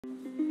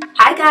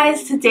Hi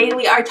guys, today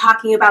we are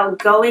talking about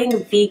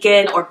going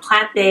vegan or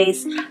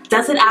plant-based.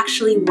 Does it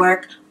actually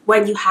work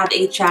when you have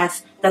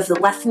HS? Does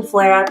it lessen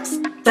flare-ups?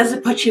 Does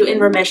it put you in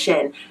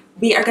remission?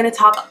 We are going to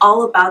talk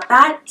all about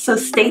that, so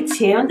stay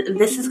tuned.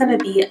 This is going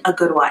to be a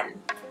good one.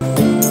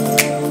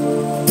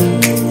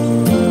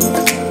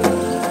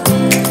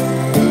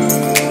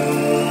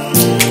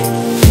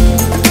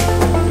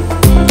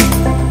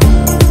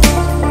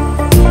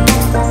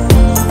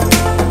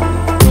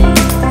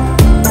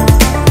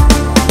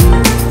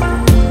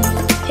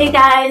 Hey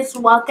guys,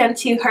 welcome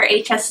to Her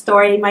HS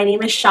Story. My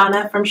name is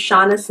Shauna from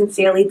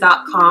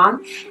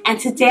shaunasincerely.com, and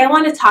today I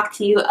want to talk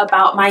to you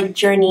about my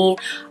journey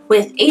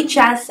with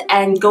HS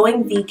and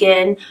going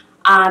vegan,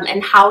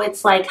 and how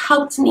it's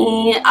helped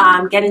me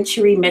get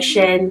into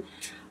remission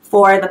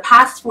for the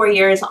past 4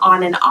 years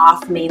on and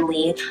off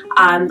mainly.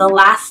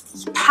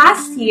 The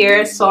past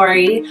year,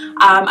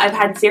 I've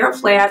had 0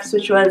 flare-ups,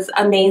 which was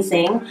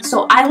amazing.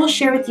 So I will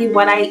share with you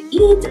what I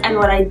eat and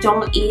what I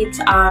don't eat,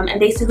 and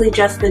basically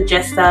just the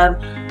gist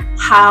of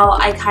how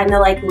I kind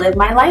of live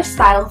my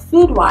lifestyle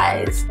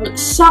food-wise.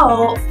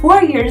 So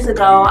 4 years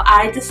ago,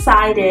 I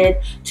decided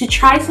to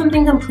try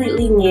something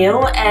completely new,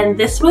 and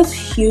this was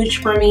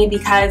huge for me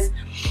because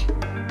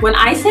when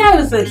I say I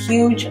was a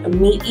huge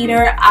meat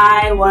eater,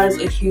 I was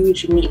a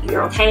huge meat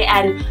eater, okay?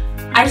 And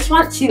I just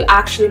want to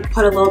actually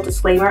put a little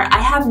disclaimer. I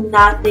have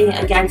nothing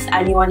against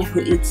anyone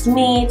who eats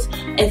meat.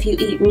 If you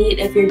eat meat,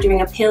 if you're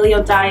doing a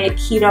paleo diet,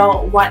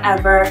 keto,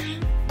 whatever,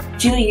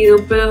 do you,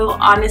 boo.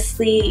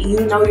 Honestly, you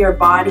know your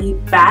body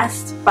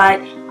best,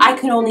 but I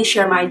can only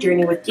share my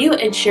journey with you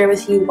and share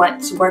with you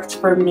what's worked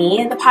for me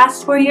in the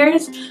past 4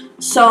 years.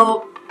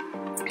 So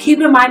keep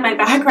in mind, my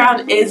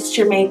background is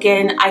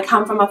Jamaican. I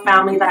come from a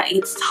family that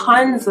eats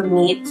tons of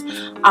meat,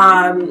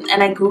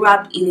 and I grew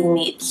up eating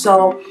meat.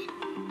 So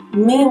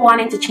me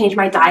wanting to change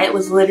my diet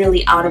was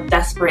literally out of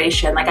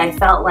desperation. I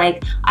felt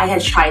like I had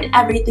tried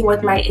everything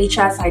with my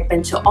HS. I'd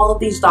been to all of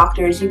these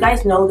doctors. You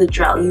guys know the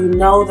drill. You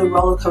know the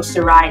roller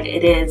coaster ride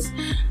it is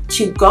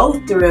to go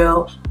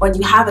through when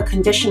you have a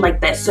condition like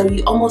this. So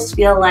you almost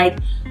feel like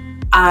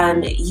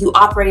you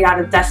operate out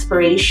of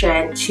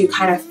desperation to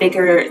kind of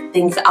figure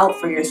things out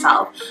for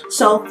yourself.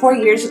 So 4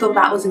 years ago,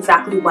 that was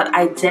exactly what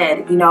I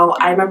did. You know,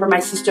 I remember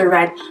my sister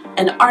read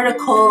an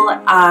article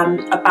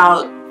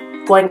about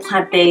going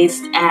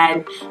plant-based,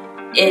 and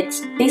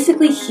it's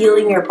basically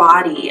healing your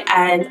body.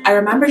 And I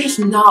remember just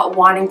not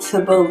wanting to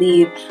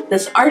believe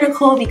this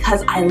article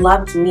because I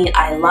loved meat,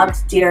 I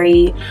loved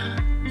dairy.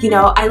 You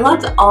know, I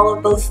loved all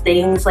of those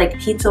things.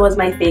 Pizza was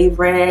my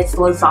favorite,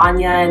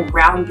 lasagna and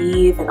ground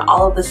beef and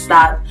all of the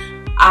stuff.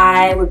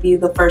 I would be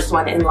the first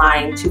one in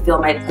line to fill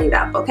my plate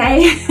up,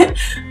 okay?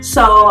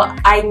 So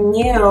I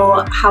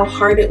knew how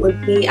hard it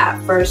would be at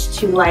first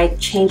to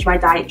change my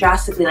diet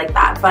drastically like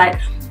that. But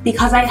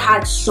because I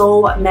had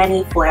so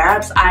many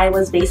flare-ups, I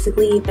was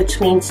basically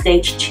between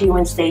stage 2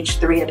 and stage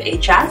 3 of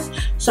HS.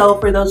 So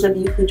for those of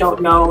you who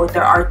don't know,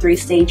 there are 3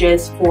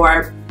 stages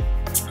for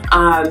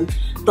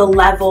the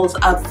levels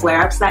of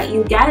flare-ups that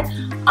you get.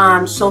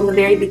 So in the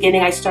very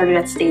beginning, I started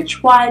at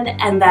stage 1,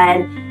 and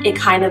then it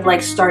kind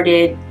of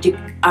started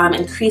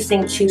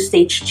increasing to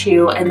stage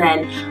 2, and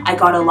then I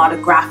got a lot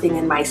of grafting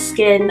in my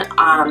skin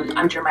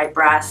under my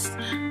breast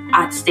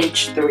at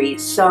stage 3.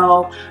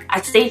 So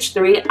at stage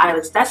 3, I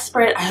was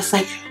desperate. I was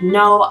like,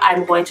 no,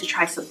 I'm going to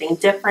try something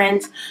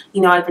different.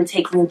 You know, I've been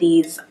taking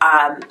these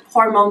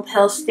hormone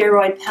pills,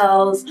 steroid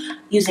pills,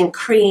 using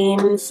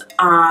creams.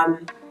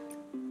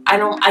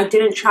 I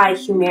didn't try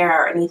Humira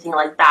or anything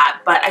like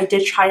that, but I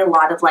did try a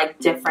lot of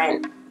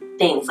different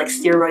things like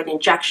steroid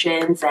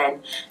injections,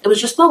 and it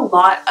was just a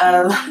lot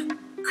of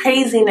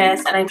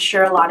craziness, and I'm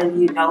sure a lot of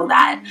you know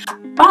that.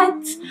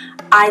 But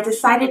I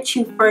decided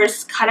to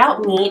first cut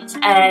out meat,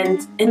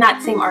 and in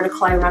that same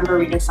article I remember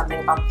reading something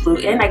about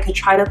gluten. I could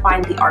try to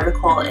find the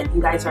article if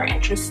you guys are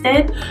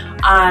interested,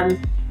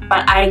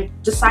 but I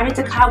decided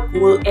to cut out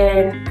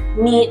gluten,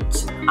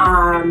 meat,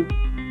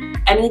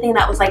 anything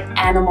that was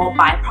animal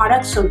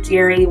byproducts, so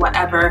dairy,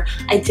 whatever.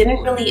 I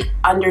didn't really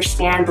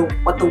understand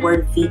what the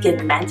word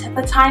vegan meant at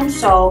the time,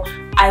 so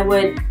I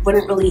wouldn't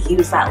really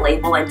use that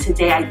label, and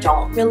today I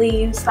don't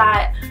really use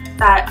that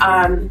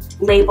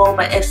label.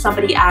 But if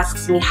somebody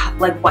asks me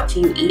what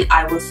do you eat,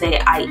 I will say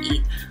I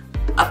eat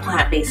a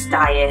plant-based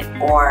diet,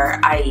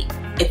 or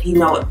if you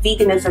know what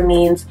veganism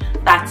means,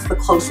 that's the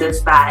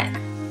closest that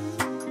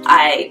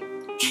I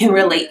can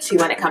relate to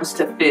when it comes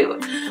to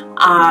food.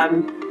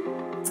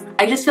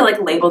 I just feel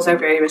labels are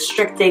very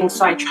restricting,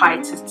 so I try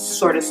to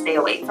sort of stay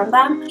away from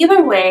them.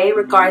 Either way,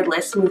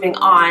 regardless, moving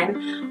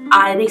on,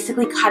 I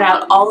basically cut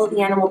out all of the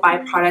animal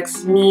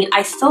byproducts, meat.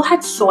 I still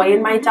had soy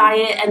in my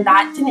diet, and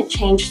that didn't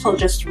change till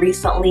just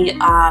recently,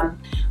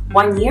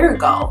 1 year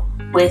ago,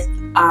 with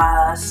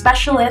a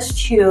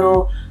specialist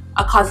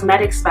a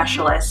cosmetic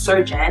specialist,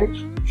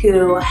 surgeon,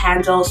 who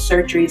handles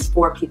surgeries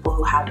for people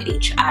who have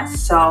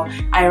HS. So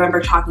I remember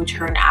talking to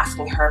her and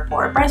asking her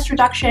for a breast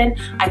reduction.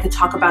 I could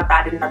talk about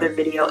that in another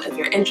video if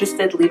you're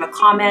interested. Leave a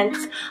comment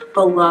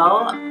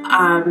below.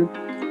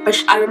 But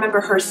I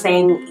remember her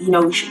saying, you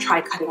know, you should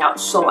try cutting out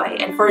soy.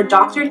 And for a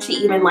doctor to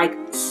even like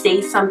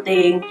say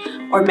something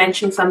or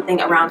mention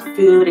something around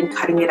food and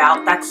cutting it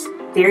out, that's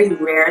very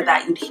rare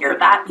that you'd hear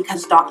that,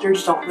 because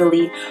doctors don't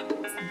really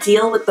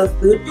deal with the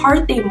food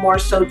part, they more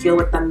so deal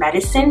with the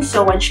medicine.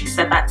 So when she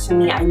said that to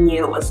me, I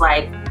knew it was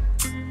like,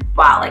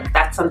 wow, like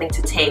that's something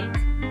to take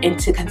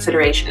into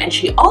consideration. And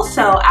she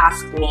also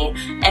asked me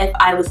if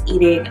I was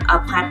eating a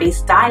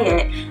plant-based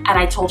diet, and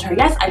I told her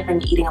yes, I've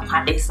been eating a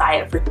plant-based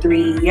diet for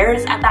 3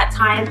 years at that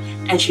time,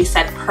 and she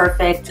said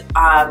perfect.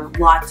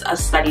 Lots of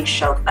studies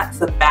show that that's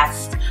the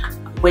best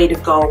way to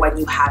go when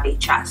you have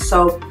HS.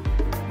 So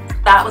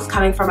that was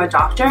coming from a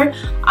doctor.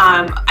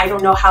 I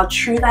don't know how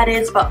true that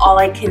is, but all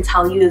I can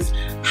tell you is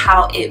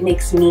how it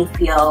makes me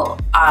feel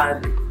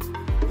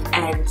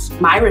and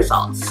my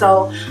results.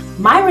 So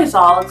my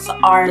results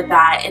are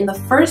that in the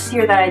first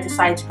year that I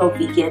decided to go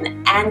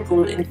vegan and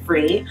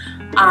gluten-free,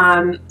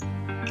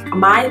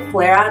 my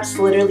flare-ups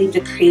literally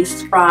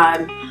decreased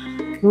from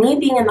me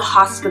being in the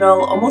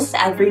hospital almost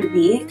every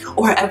week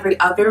or every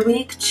other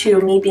week to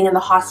me being in the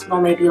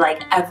hospital maybe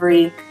like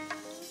every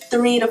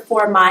 3 to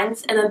 4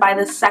 months. And then by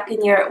the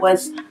second year it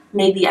was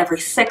maybe every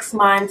 6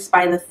 months.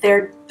 By the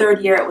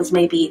third year it was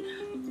maybe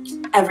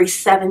every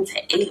 7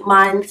 to 8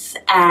 months.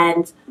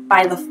 And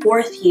by the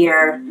fourth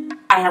year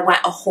I went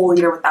a whole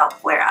year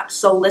without flare-ups.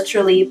 So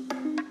literally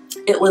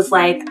it was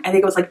like, I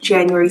think it was like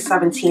January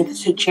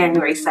 17th to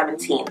January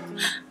 17th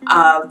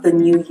of the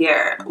new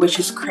year, which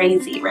is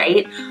crazy,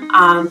 right?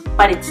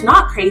 But it's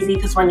not crazy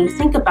because when you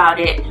think about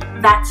it,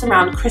 that's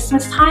around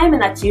Christmas time,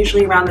 and that's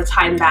usually around the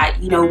time that,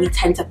 you know, we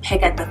tend to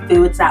pick at the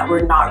foods that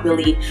we're not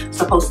really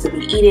supposed to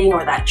be eating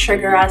or that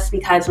trigger us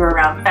because we're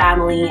around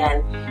family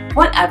and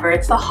whatever.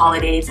 It's the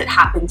holidays, it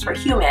happens, for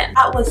human.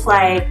 That was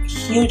like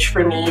huge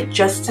for me,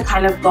 just to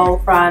kind of go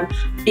from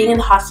being in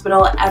the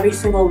hospital every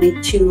single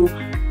week to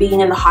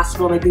being in the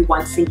hospital maybe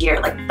once a year.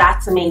 Like,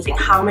 that's amazing.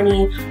 How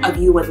many of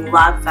you would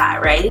love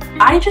that, right?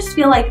 I just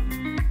feel like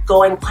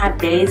going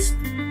plant-based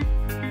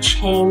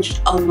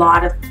changed a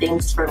lot of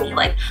things for me.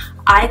 Like,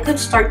 I could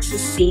start to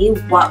see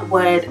what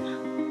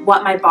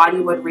my body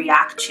would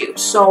react to.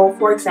 So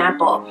for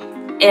example,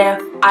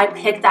 if I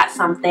picked at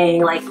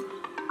something, like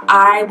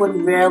I would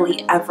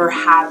rarely ever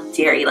have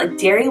dairy. Like,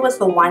 dairy was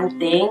the one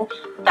thing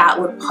that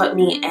would put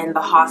me in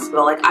the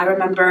hospital. Like, I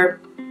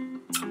remember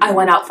I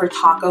went out for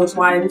tacos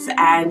once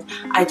and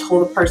I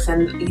told the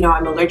person, you know,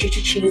 I'm allergic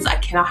to cheese, I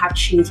cannot have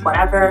cheese,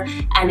 whatever.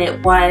 And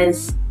it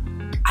was,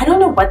 I don't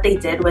know what they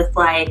did with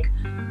like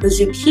the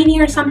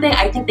zucchini or something.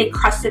 I think they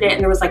crusted it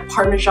and there was like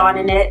Parmesan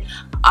in it,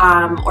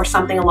 or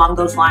something along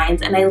those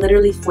lines. And I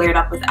literally flared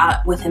up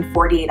within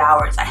 48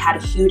 hours. I had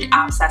a huge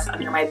abscess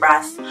under my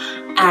breast.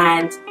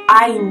 And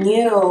I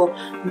knew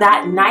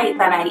that night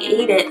that I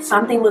ate it,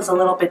 something was a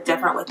little bit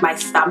different with my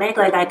stomach.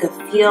 Like, I could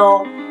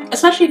feel,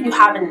 especially if you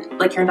haven't,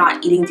 like, you're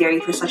not eating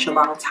dairy for such a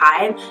long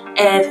time,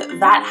 if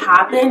that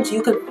happened,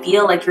 you could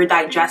feel like your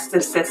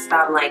digestive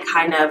system like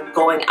kind of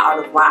going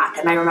out of whack.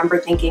 And I remember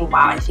thinking,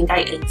 wow, I think I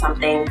ate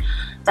something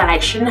that I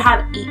shouldn't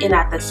have eaten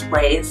at this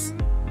place.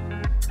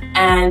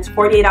 And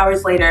 48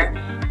 hours later,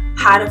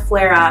 had a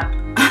flare up.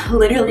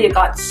 Literally, it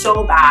got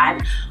so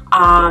bad,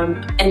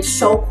 and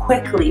so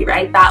quickly,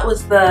 right? That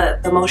was the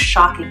most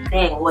shocking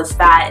thing, was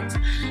that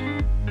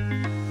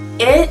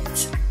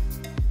it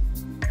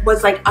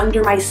was like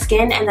under my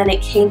skin and then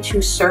it came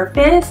to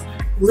surface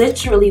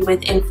literally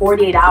within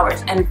 48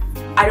 hours. And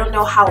I don't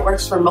know how it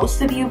works for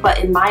most of you, but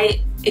in my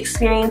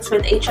experience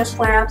with HS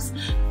flare-ups,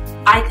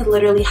 I could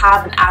literally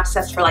have an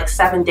abscess for like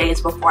 7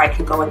 days before I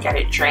could go and get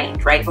it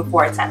drained, right?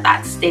 Before it's at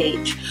that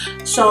stage.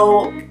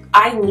 So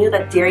I knew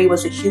that dairy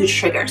was a huge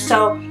trigger.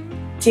 So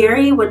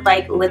dairy would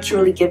like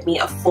literally give me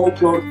a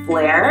full-blown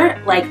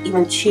flare, like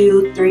even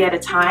 2, 3 at a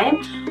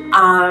time.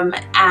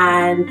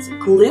 And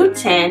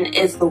gluten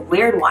is the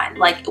weird one.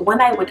 Like,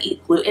 when I would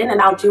eat gluten,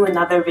 and I'll do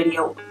another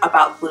video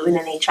about gluten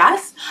and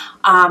HS,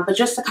 but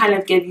just to kind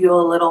of give you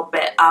a little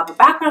bit of a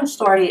background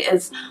story,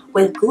 is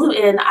with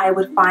gluten, I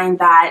would find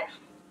that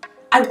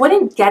I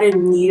wouldn't get a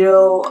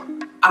new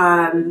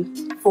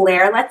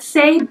flare, let's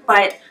say,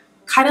 but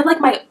kind of like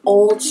my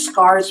old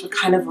scars would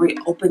kind of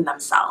reopen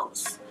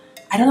themselves.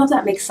 I don't know if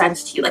that makes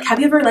sense to you. Like, have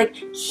you ever like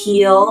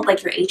healed,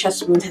 like your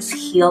HS wound has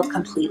healed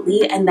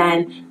completely, and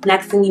then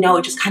next thing you know,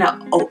 it just kind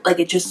of like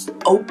it just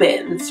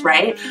opens,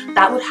 right?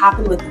 That would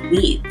happen with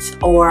wheat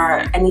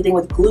or anything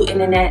with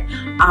gluten in it.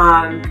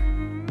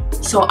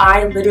 So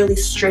I literally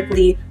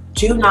strictly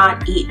do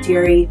not eat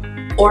dairy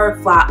or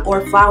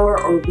flour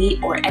or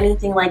wheat or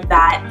anything like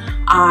that.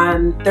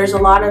 There's a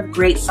lot of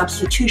great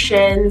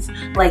substitutions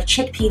like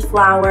chickpea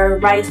flour,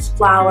 rice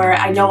flour.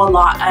 I know a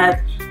lot of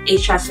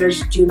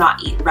HSers do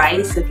not eat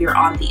rice. If you're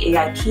on the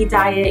AIP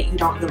diet, you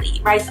don't really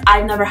eat rice.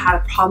 I've never had a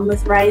problem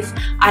with rice.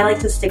 I like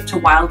to stick to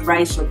wild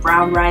rice or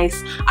brown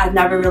rice. I've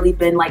never really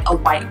been like a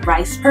white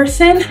rice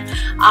person.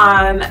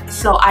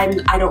 So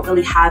I don't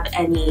really have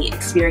any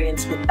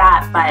experience with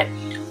that. But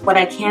what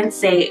I can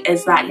say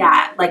is that,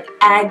 yeah, like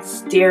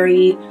eggs,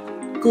 dairy,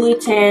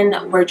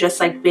 gluten were just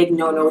like big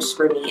no-nos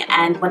for me.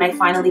 And when I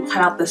finally cut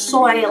out the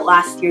soy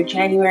last year,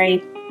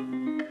 January,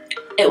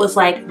 it was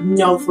like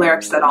no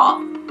flare-ups at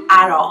all.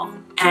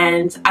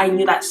 And I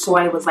knew that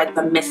soy was like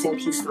the missing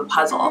piece of the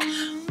puzzle.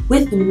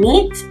 With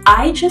meat,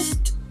 I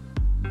just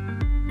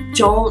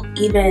don't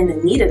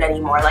even need it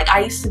anymore. Like, I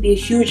used to be a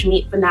huge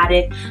meat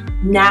fanatic.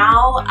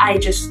 Now I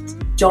just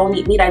don't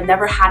eat meat. I've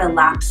never had a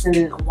lapse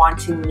in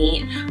wanting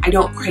meat. I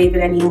don't crave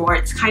it anymore.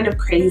 It's kind of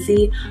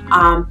crazy,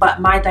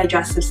 but my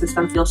digestive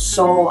system feels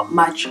so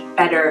much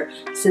better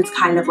since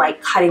kind of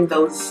like cutting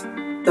those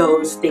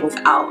things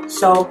out.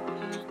 So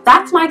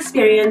that's my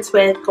experience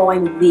with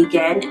going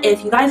vegan.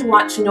 If you guys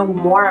want to know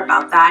more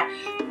about that,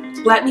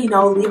 let me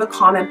know. Leave a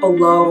comment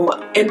below,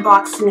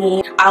 inbox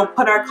me. I'll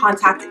put our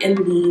contact in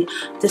the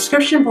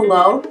description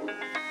below.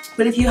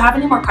 But if you have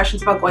any more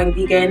questions about going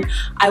vegan,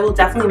 I will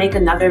definitely make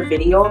another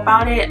video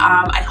about it.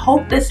 I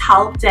hope this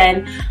helped,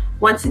 and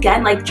once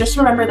again, like, just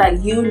remember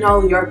that you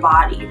know your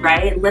body,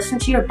 right? Listen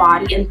to your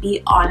body and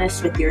be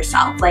honest with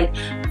yourself. Like,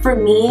 for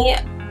me,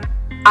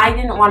 I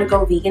didn't want to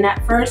go vegan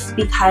at first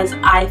because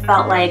I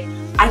felt like,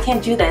 I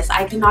can't do this.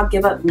 I cannot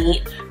give up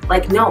meat.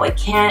 Like, no, it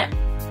can't.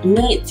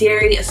 Meat,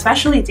 dairy,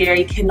 especially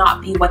dairy,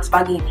 cannot be what's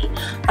bugging me.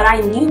 But I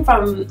knew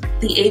from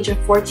the age of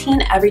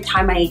 14, every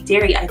time I ate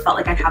dairy, I felt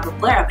like I'd have a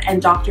flare-up, and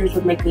doctors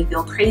would make me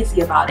feel crazy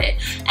about it.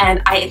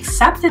 And I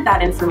accepted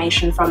that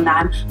information from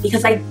them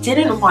because I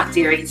didn't want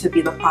dairy to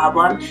be the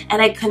problem,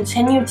 and I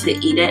continued to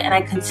eat it, and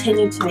I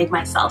continued to make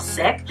myself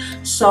sick.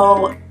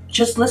 So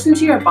just listen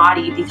to your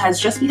body, because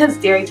just because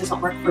dairy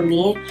doesn't work for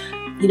me,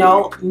 you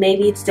know,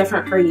 maybe it's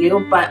different for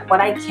you. But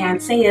what I can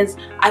say is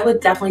I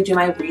would definitely do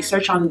my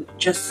research on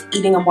just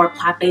eating a more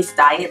plant-based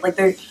diet. Like,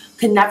 there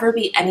could never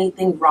be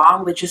anything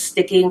wrong with just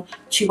sticking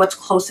to what's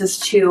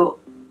closest to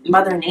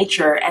Mother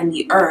Nature and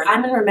the earth.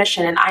 I'm in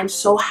remission and I'm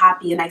so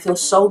happy and I feel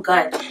so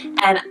good.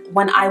 And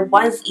when I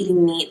was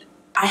eating meat,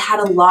 I had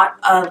a lot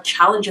of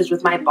challenges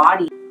with my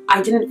body.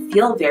 I didn't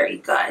feel very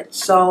good.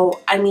 So,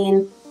 I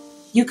mean,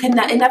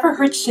 it never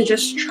hurts to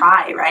just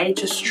try, right?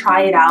 Just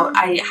try it out.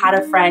 I had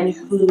a friend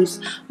whose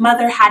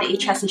mother had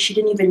HS and she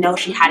didn't even know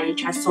she had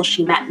HS till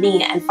she met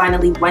me, and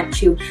finally went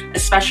to a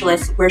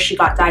specialist where she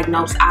got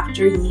diagnosed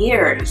after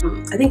years.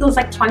 I think it was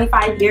like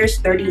 25 years,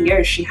 30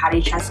 years she had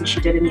HS and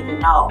she didn't even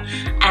know.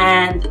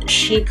 And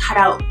she cut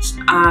out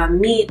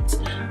meat,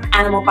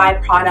 animal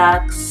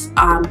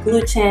byproducts,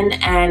 gluten,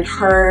 and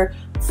her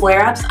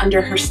flare-ups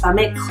under her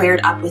stomach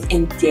cleared up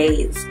within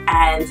days.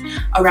 And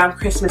around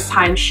Christmas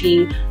time,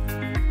 she,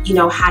 you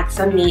know, had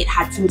some meat,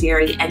 had some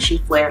dairy, and she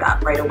flared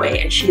up right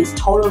away. And she is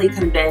totally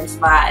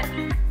convinced that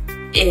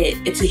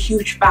it's a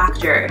huge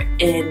factor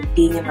in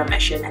being in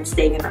remission and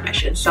staying in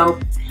remission. So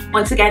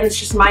once again, it's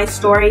just my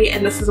story,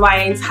 and this is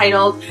why I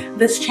entitled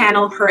this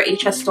channel Her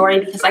HS Story,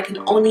 because I can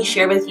only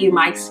share with you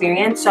my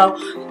experience. So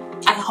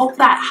I hope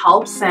that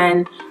helps,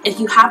 and if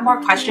you have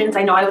more questions,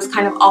 I know I was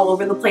kind of all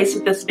over the place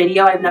with this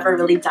video. I've never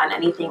really done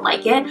anything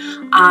like it.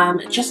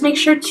 Just make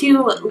sure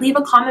to leave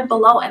a comment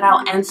below and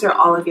I'll answer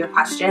all of your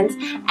questions.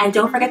 And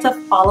don't forget to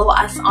follow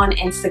us on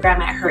Instagram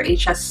at Her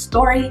HS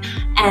Story,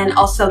 and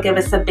also give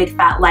us a big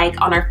fat like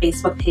on our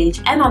Facebook page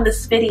and on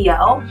this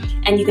video.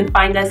 And you can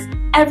find us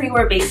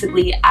everywhere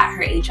basically at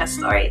Her HS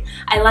Story.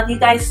 I love you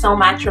guys so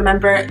much.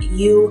 Remember,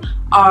 you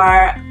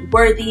are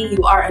worthy,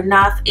 you are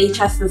enough.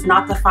 HS does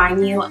not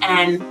define you,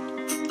 and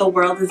the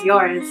world is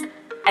yours.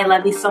 I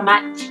love you so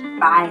much.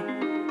 Bye.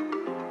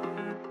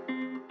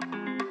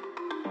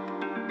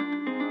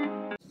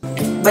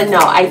 But no,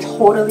 I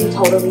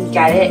totally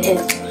get it.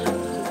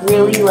 It's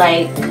really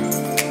like,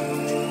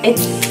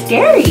 it's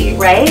scary,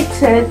 right?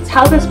 To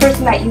tell this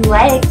person that you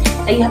like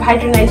that you have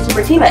hidradenitis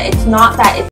suppurativa. It's not that it's